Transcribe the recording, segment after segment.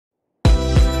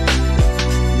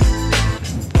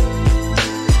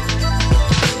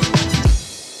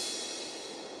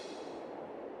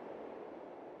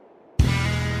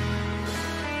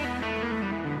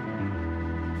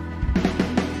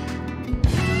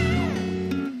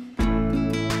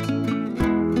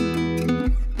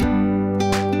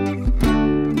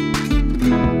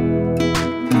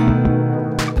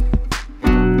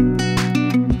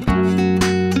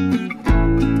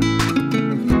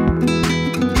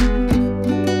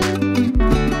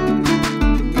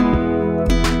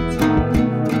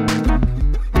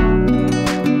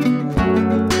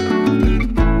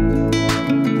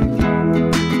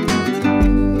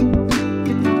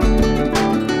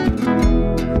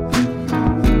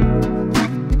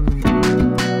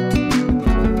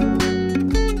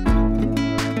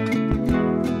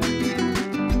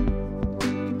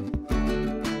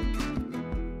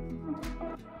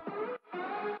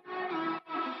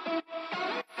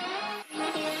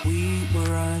We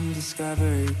were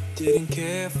undiscovered, didn't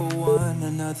care for one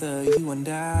another. You and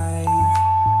I,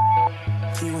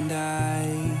 you and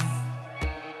I.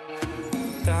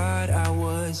 Thought I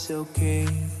was okay,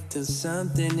 till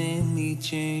something in me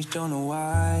changed. Don't know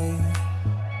why,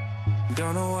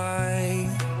 don't know why.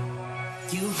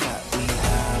 You got me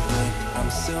high, but I'm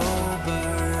sober.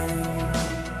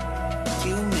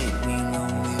 You make me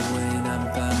lonely when I'm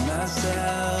by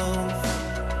myself.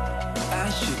 I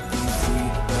should be free,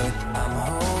 but I'm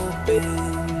hoping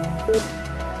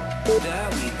that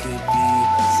we could be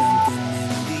something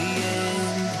in the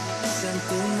end,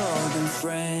 something more than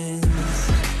friends.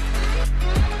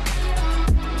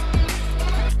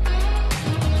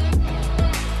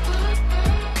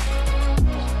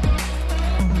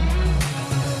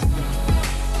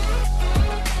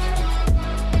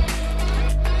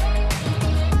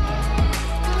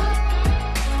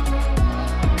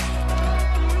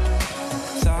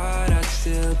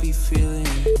 Be feeling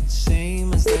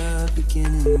same as the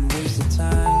beginning. Waste of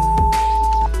time,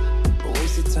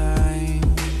 waste of time.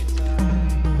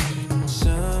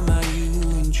 Somehow you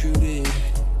intruded,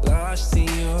 lost in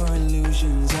your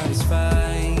illusions. I was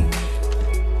fine,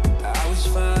 I was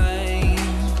fine.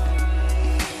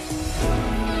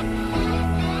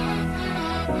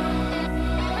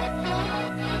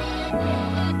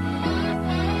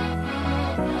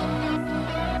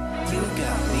 You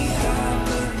got me high,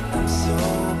 but I'm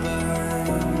sober.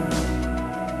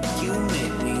 You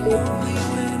make me lonely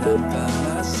when I'm by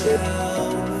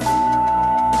myself.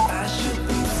 I should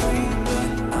be free, but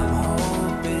I'm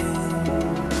hoping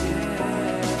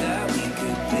that we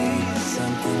could be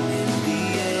something in the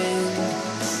end,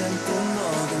 something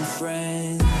more than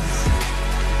friends.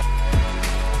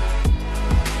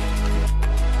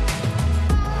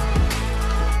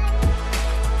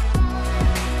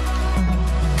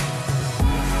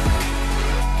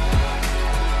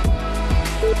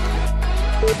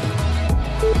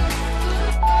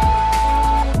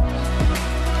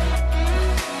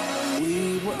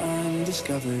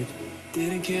 Undiscovered,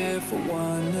 didn't care for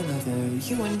one another.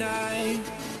 You and I,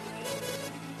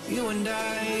 you and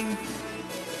I.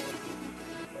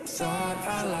 Thought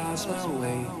I lost my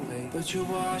way, but you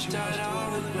washed out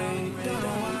all the gray. Don't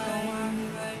know why,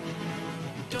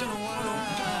 don't know why.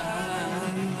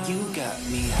 You got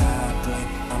me high, but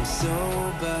I'm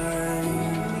sober.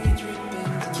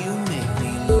 You make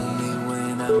me lonely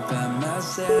when I'm by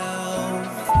myself.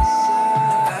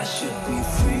 I should be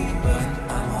free, but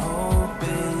I'm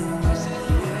hoping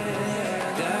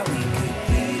that we could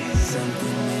be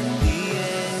something in the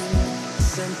end,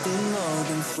 something more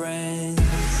than friends.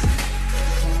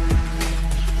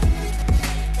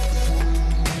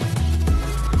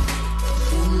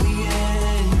 In the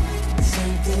end,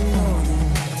 something more than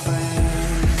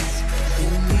friends.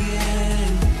 In the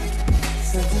end,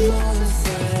 something more than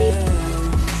friends.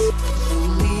 In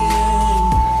the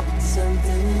end,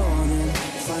 something more than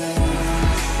friends.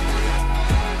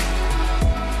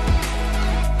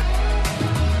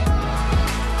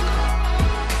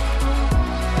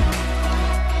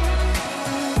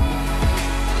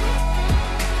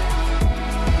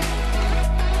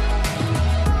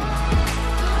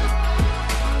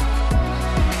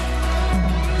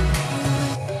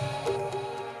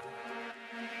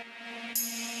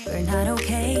 We're not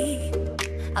okay.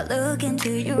 I look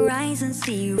into your eyes and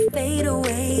see you fade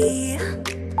away.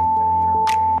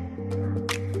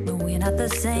 But we're not the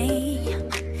same.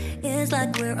 It's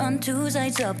like we're on two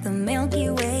sides of the Milky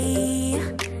Way.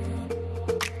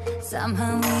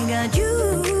 Somehow we got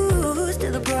used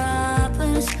to the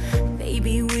problems.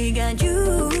 Baby, we got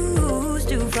used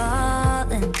to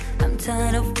falling. I'm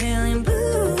tired of feeling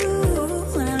blue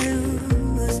when I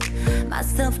lose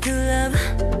myself to love.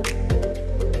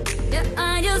 Yeah,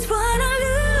 I just wanna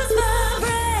lose my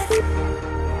breath.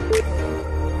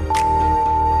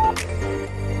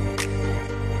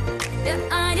 Yeah,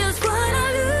 I just wanna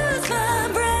lose my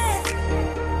breath.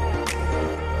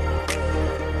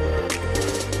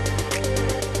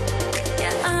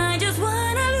 Yeah, I just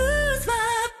wanna lose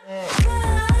my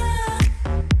breath.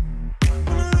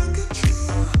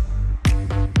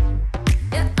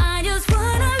 Yeah, I just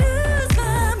wanna lose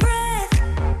my breath.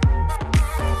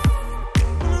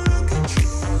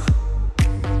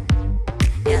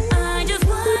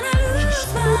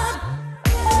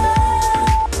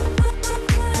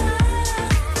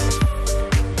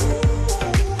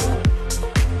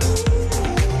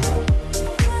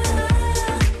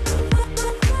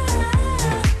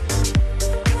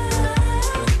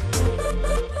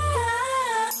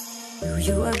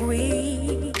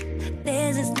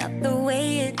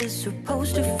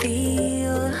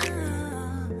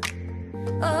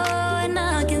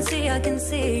 can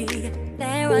see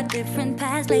there are different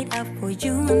paths laid out for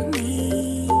you and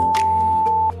me.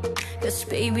 Cause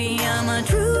baby, I'm a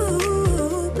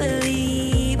true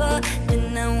believer,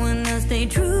 and I wanna stay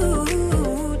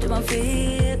true to my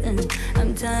feelings.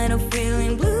 I'm tired of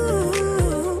feeling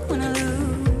blue when I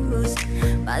lose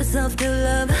myself to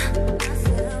love.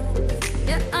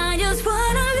 Yeah, I just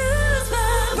wanna lose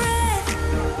my breath.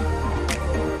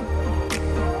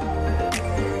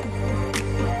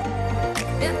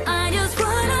 Yeah, I just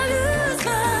wanna lose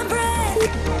my breath.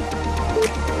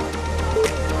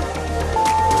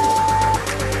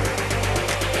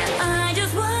 Yeah, I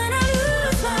just wanna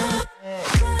lose my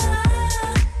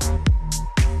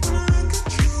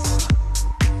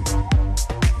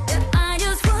Yeah, I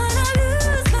just wanna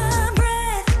lose my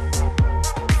breath.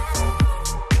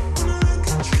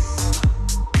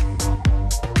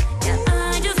 Yeah,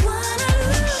 I just wanna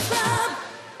lose my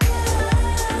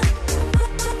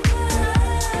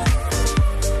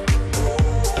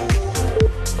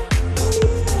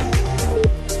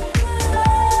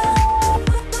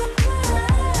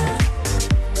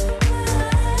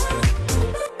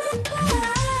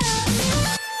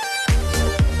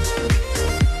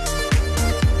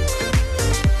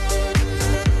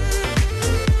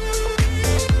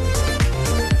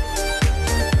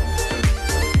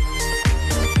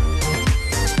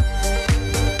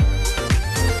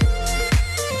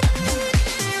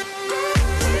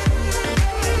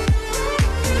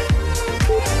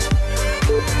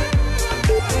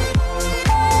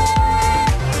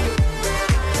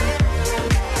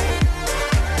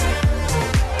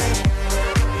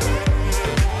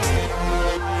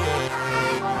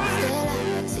Still I'm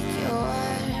insecure.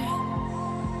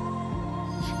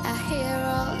 I hear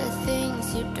all the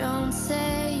things you don't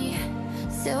say,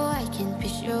 so I can be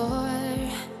sure.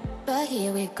 But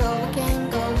here we go again,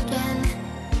 go again.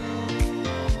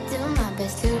 Do my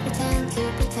best to pretend, to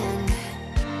pretend.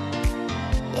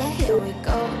 Yeah, here we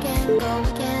go again, go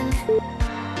again.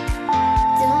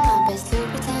 Do my best to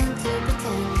pretend, to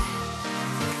pretend.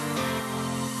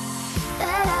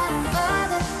 That I don't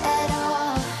bother at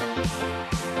all,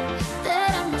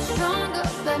 that I'm stronger,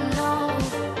 but no.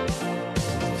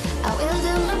 I will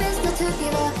do my best not to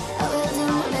give up. I will do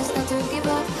my best not to give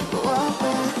up. But what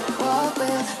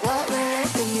will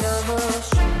it be of us?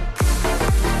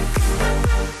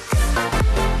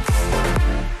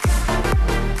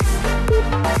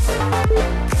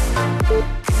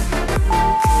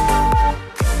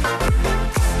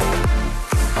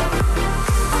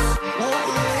 What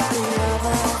will it be of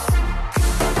us?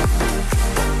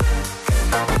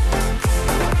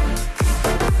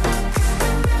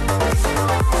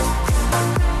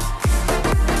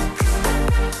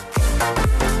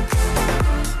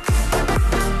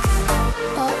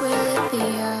 What will it be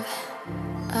of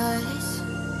us?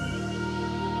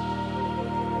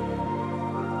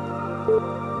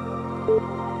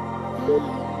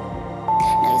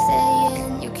 Now you're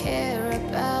saying you care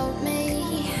about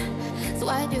me, so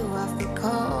why do I feel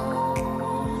cold?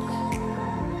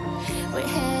 We're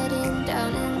heading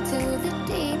down into the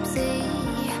deep sea.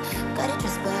 Gotta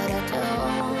trust, but I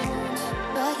don't.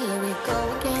 But here we go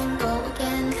again, go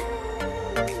again.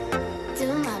 Do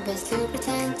my best to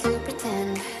pretend, to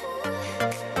pretend.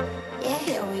 Yeah,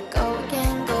 here we go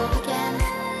again, go again.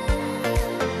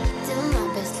 Do my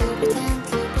best to pretend,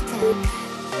 to pretend.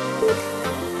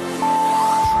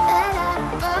 That I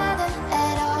don't bother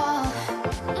at all,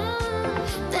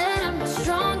 that I'm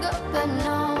stronger, but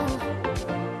no.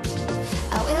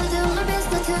 I will do my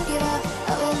best not to give up.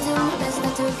 I will do my best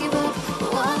not to give up. But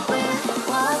what will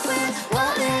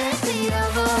it be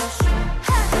of us?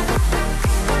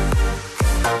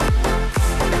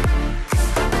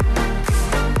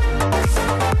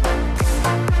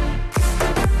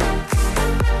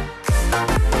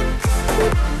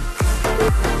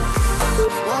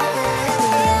 What will it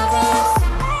be of us?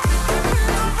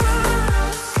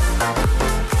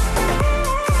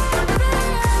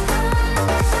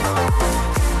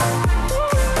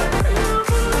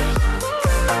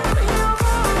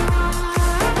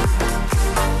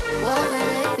 What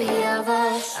will it be of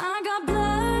us? I got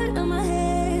blood on my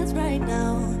hands right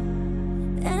now,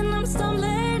 and I'm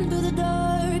stumbling through the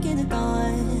dark in the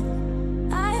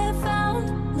dawn. I have found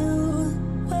new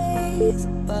ways,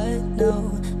 but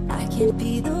no, I can't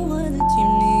be the one that you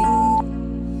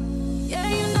need. Yeah,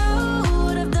 you know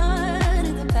what I've done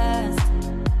in the past.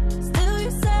 Still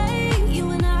you say you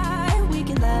and I, we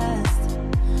can last.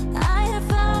 I have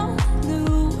found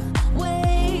new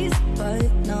ways,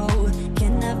 but no,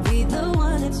 can I be the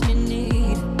one that you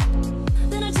need?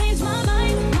 Then I changed my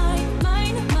mind.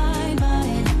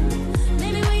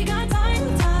 Maybe we got time.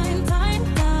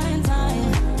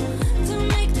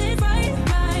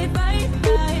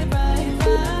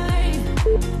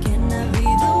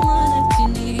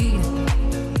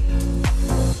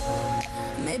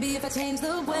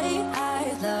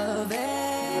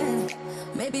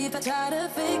 try to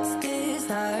fix this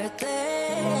heart,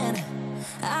 then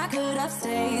I could have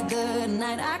stayed the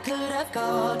night. I could have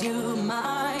called you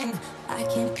mine. I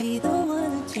can't be the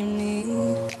one that you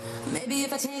need. Maybe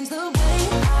if I change the way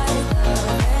I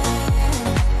love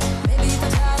it, maybe if I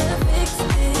try to fix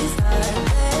this heart,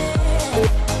 then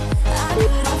I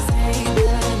could have stayed the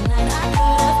night. I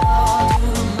could have called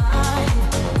you mine.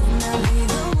 Wouldn't I be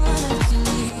the one that you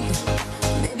need?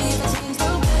 Maybe if I change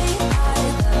the way I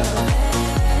love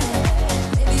it,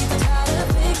 maybe if I try to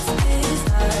fix this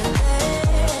heart,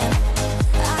 then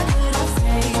I could have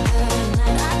stayed the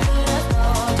night. I could have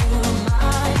called you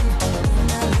mine.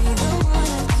 Wouldn't I be the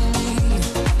one that you need?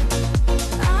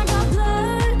 I got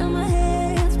blood on my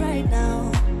hands right now,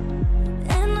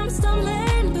 and I'm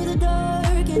stumbling through the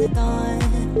dark in the dawn.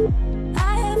 I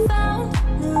have found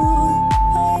new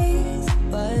ways,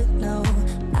 but no,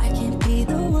 I can't be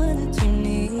the one that you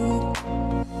need.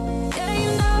 Yeah,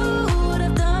 you know what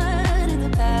I've done in the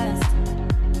past.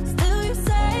 Still you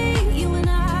say you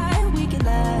and we can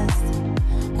last.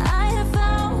 I have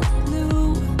found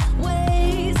new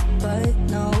ways, but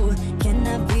no,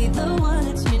 cannot be the one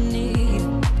that you need.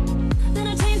 Then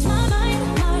I changed my mind.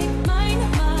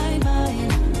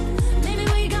 Maybe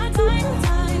we got time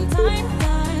to make this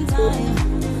right.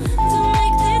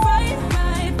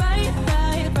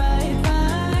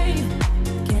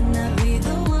 Cannot be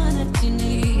the one that you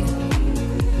need.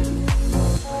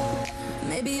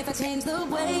 Maybe if I change the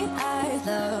way I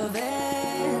love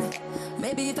it,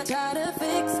 maybe if I try to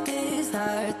fix this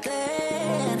heart,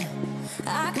 then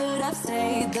I could have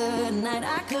stayed the night.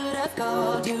 I could have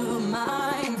called you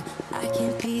mine. I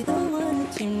can't be the one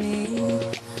that you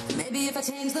need. Maybe if I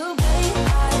change the way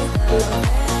I love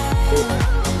it,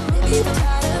 maybe if I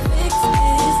try to fix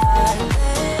this heart,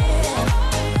 then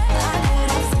I could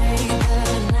have stayed the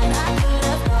night. I could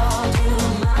have called you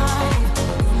mine.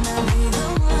 Wouldn't I be the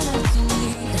one that you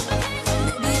need?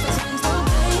 Maybe if I change the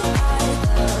way I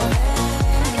love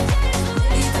it,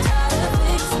 maybe if I try to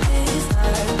fix this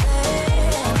heart, then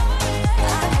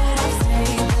I could have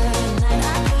stayed the night.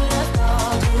 I could have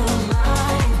called you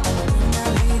mine. Wouldn't I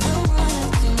be the one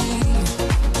that you need?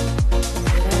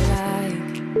 What I like,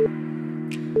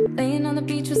 laying on the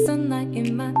beach with sunlight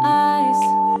in my eyes,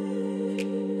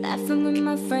 laughing with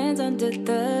my friends under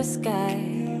the sky,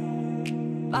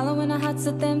 following our hearts,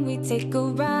 so then we take a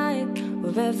ride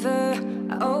wherever.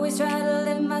 I always try to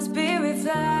let my spirit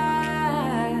fly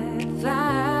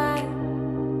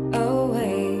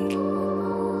away.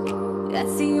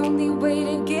 That's the only way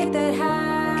to get that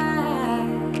high,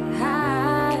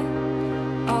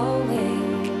 always.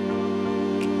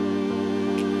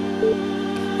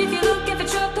 If you're looking for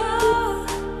trouble,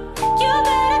 you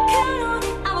better count on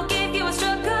it. I will give you a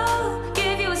struggle,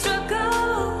 give you a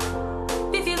struggle.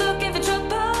 If you're looking for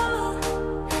trouble,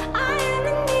 I am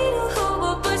the needle who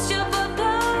will push your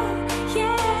bubble,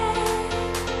 yeah.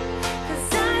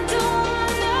 'Cause I don't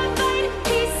wanna fight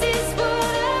pieces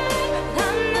wood.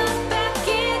 I'm not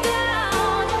backing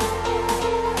down.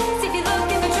 So if you're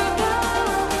looking for trouble,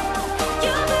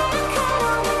 you better count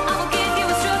on it. I will give you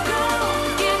a struggle,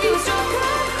 give you a struggle.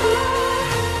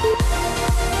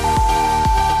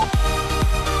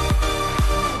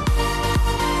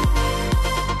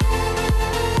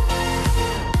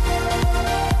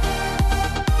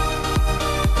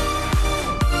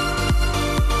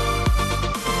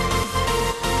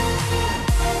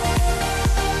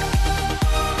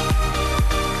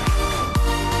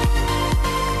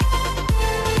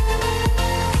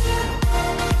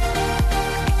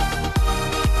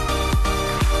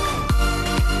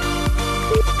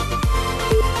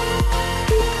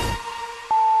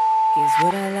 Here's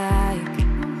what I like,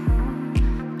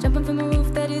 jumping from a roof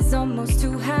that is almost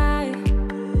too high,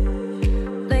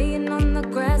 laying on the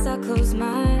grass, I close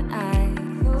my eyes,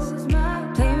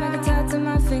 playing my guitar till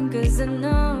my fingers are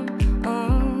numb.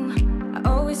 I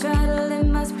always try to let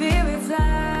my spirit fly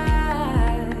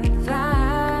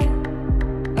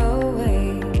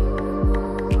away.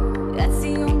 That's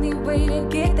the only way to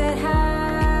get that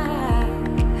high,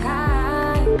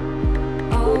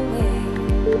 always.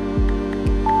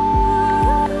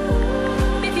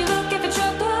 If you're looking for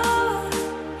trouble,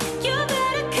 you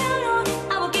better count on it.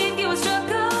 I will give you a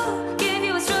struggle, give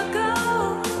you a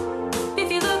struggle. If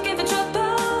you're looking for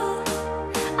trouble,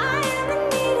 I am the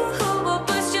needle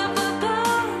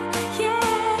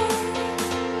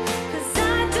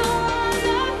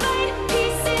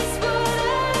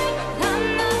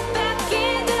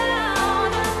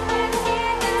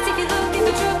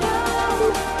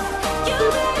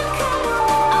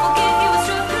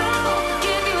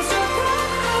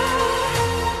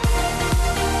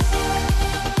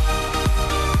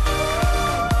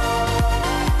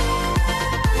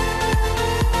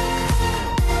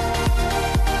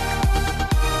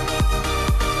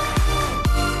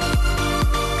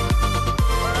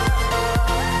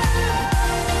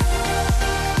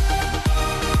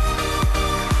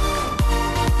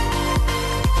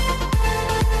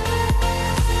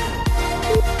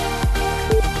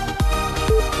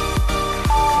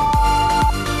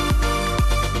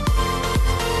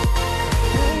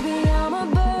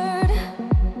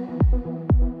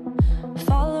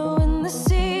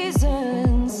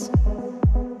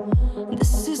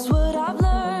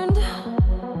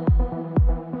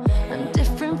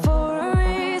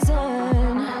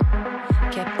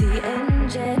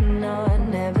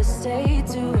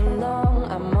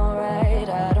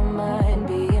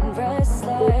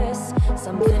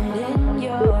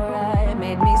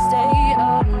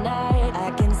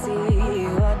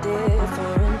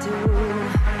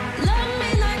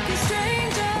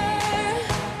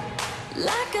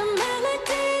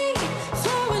melody,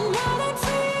 flowing wild and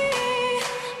free.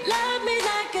 Love me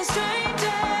like a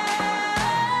stranger.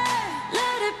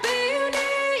 Let it be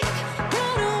unique.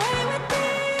 Run away with me.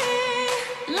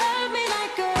 Love me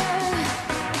like a.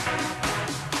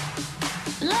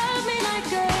 Love me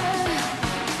like a.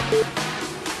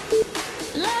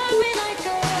 Love me like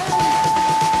a.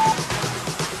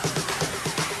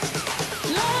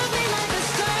 Love me like a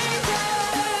stranger.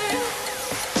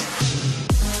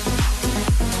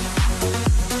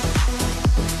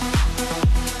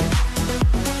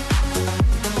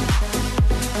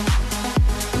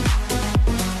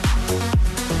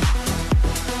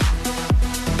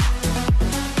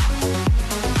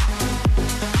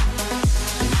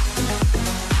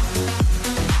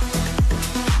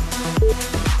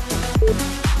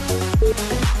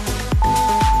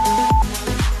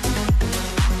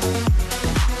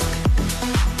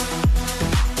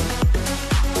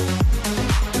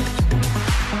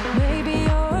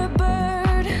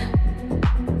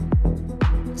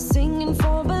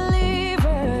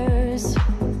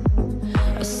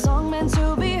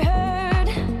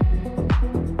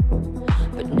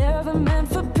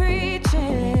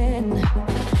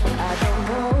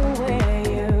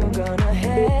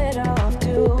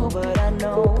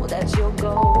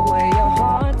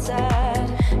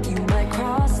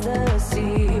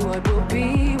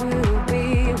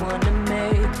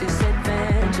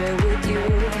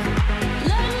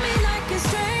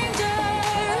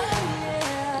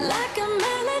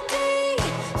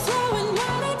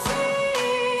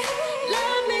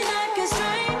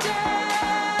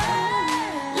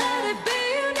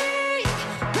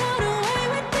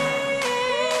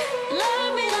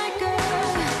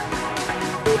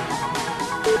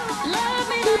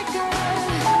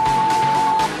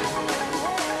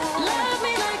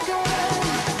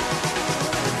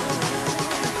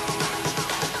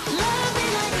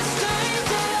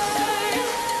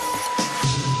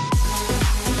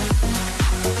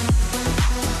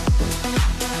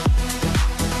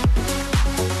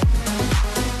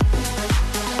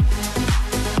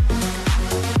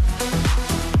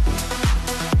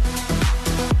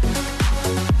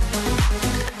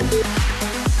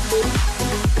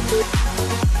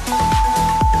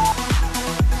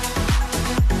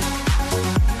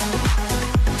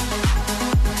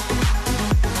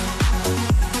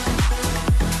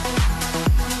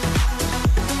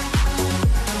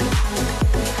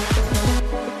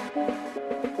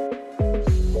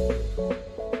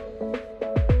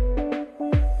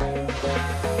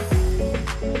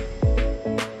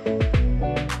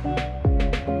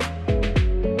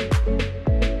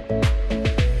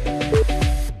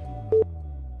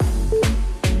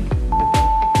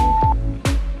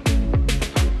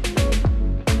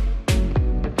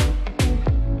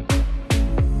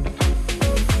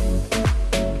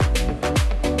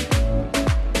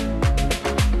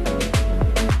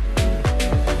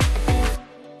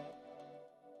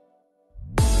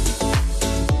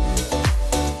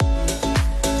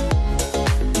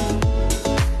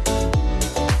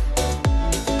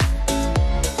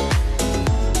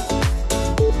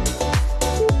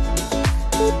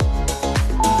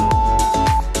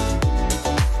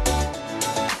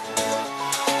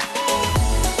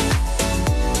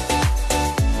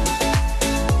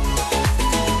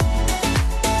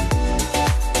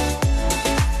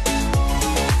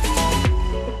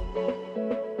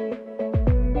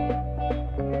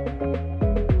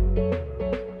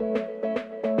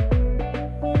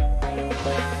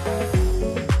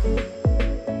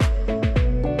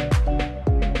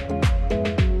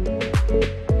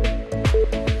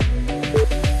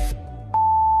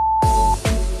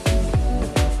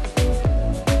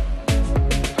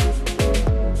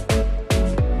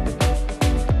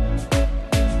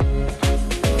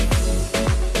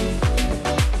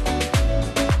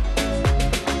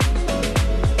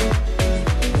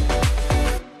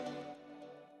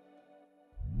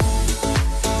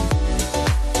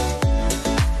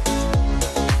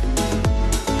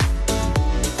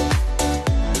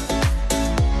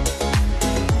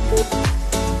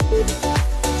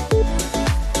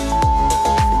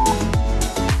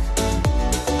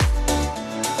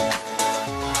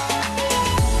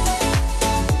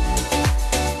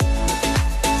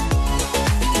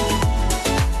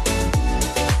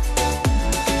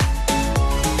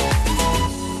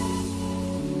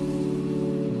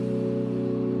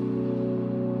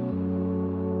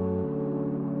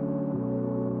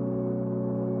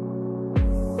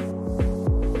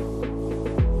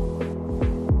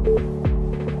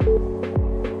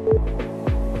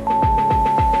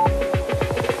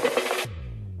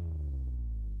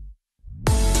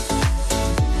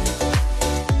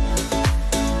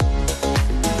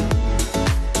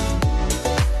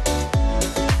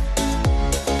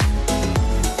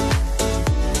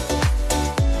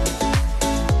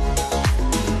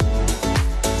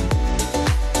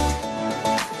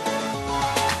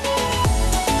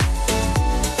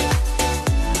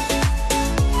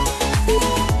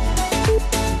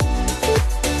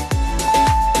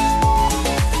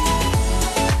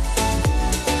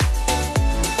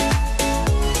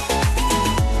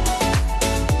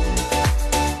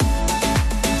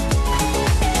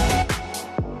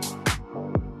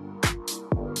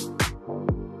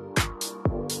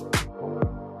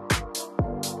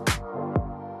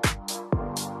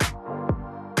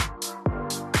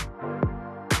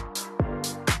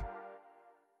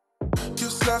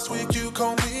 Just last week you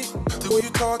called me. The way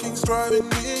you're talking's driving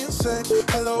me insane.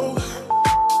 Hello.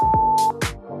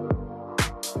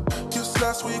 Just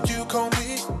last week you called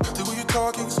me. The way you're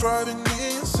talking's driving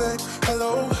me insane.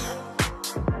 Hello.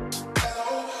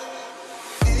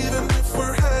 Even if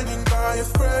we're hanging by a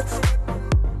thread,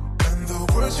 and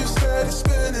the words you said is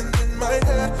spinning in my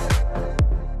head,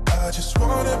 I just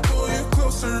wanna pull you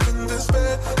closer in this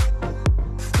bed.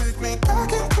 Take me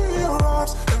back into your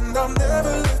arms, and I'll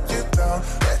never let you down.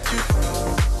 Let you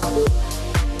down.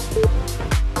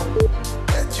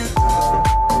 Let you down.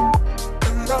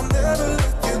 And I'll never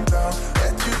let you down.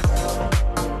 Let you down.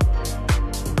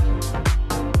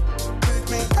 Take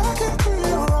me back into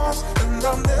your arms, and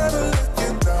I'll never let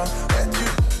you down. Let you.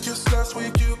 Just last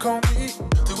week you called me.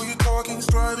 The way you're talking's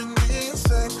driving me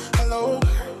insane. Hello.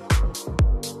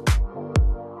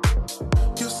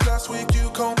 Just last week you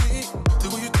called me. The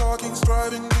way you're talking's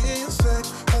driving me insane.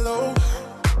 Hello.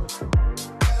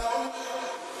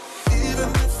 Even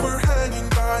if we're hanging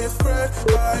by a thread,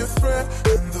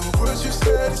 and the words you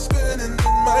said is spinning in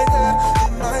my head,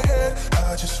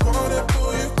 I just wanna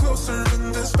pull you closer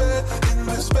in this bed,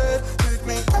 take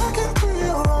me back into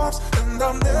your arms, and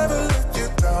I'll never let you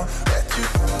down, let you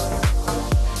down,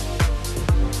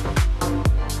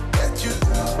 let you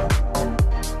down,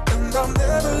 and I'll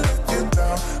never let you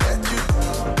down, let you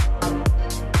down,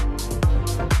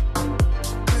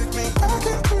 take me back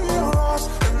into your arms,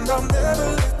 and I'll never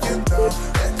let you down,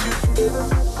 let you down. Even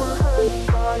if we're hanging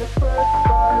by a thread,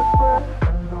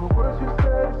 and the words you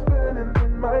said is spinning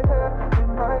in my head,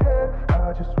 I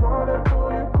just wanna pull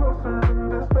you closer in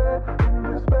this bed,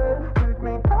 take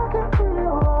me back into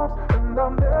your arms, and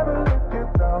I'll never let you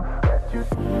down, let you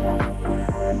down.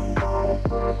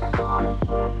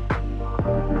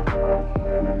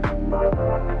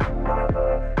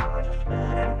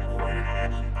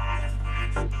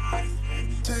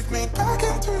 Take me back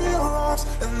into your arms,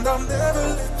 and I'll never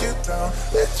let you down,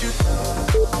 let you down,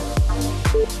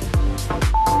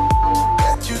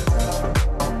 let you down,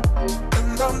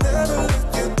 and I'll never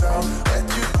let you down, let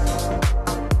you down.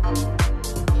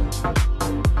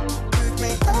 Take me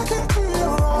back into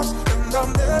your arms, and I'll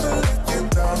never let you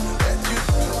down, let you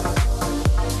down,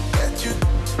 let you,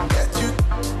 let you,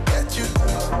 let you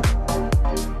down,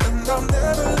 and I'll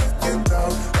never let you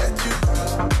down, let you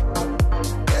down,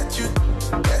 let you,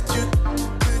 let you,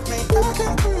 take me back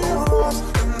into your arms,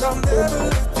 and I'll never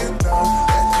let you down,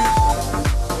 let you down.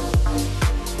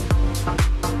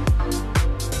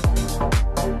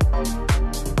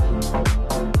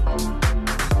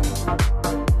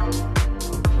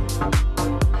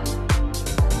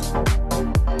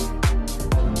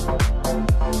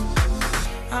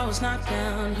 I was knocked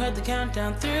down, heard the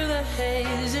countdown through the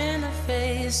haze, in the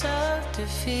face of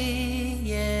defeat,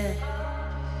 yeah.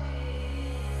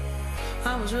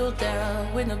 I was ruled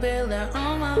out with no bailout,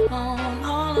 on my own,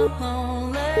 all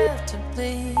alone, left to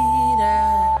bleed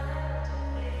out.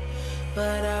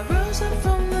 But I rose up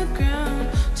from the ground,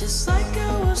 just like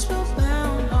I was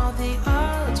spellbound. All the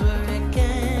odds were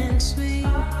against me,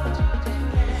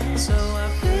 so I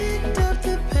picked up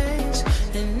the pace,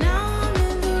 and now I'm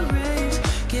in the race.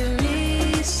 Give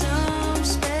me some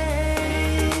space.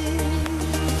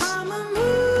 I'm a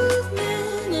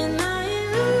movement and I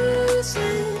ain't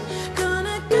losing.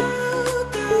 Gonna go,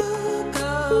 go,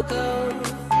 go, go.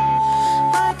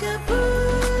 Like a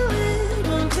bullet,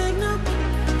 won't take no.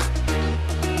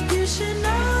 You should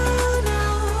know, no,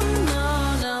 no,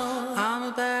 no. I'm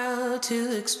about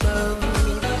to explode.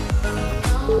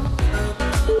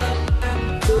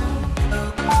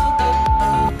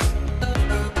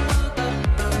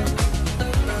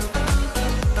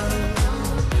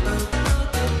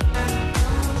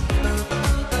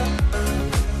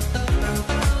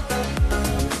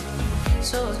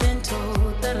 So I've been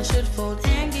told that I should fold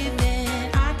and give in.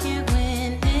 I can't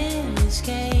win in this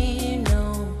game,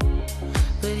 no.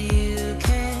 But you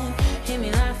can hear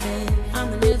me laughing.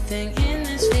 I'm the new thing in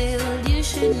this field. You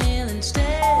should kneel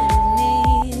instead of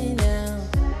me now.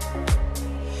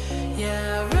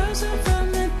 Yeah, I rose up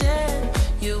from the dead.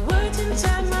 Your words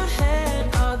inside my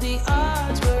head. All the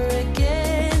odds were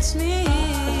against me,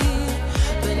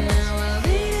 but now I'll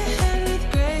lead ahead with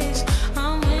grace.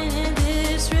 I'm winning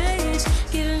this race.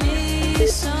 Give me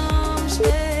some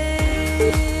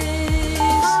space.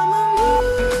 I'm a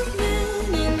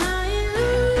movement and I ain't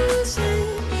losing.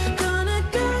 Gonna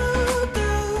go,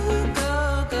 go, go,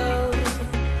 go.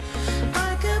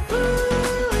 Like a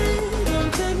bullet,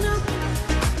 won't take no.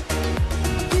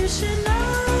 You should know,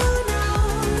 no,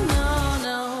 no,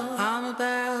 no. I'm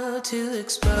about to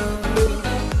explode.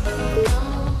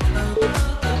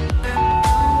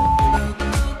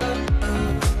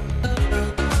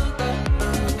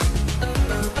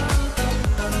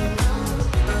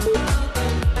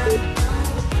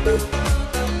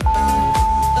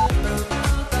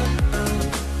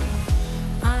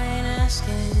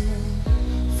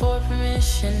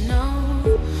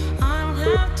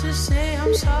 to say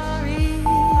I'm sorry.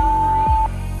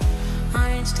 I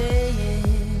ain't staying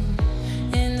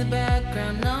in the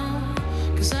background, no,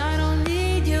 'cause I don't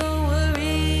need your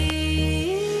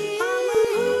worry. I'm a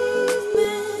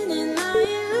movement and I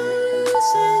ain't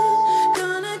losing.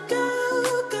 Gonna go,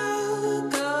 go,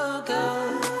 go, go.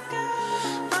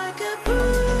 Like a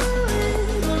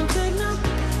bullet, won't take no.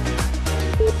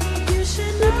 You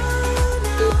should know,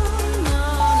 no, no,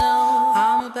 no.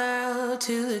 I'm about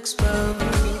to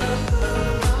explode.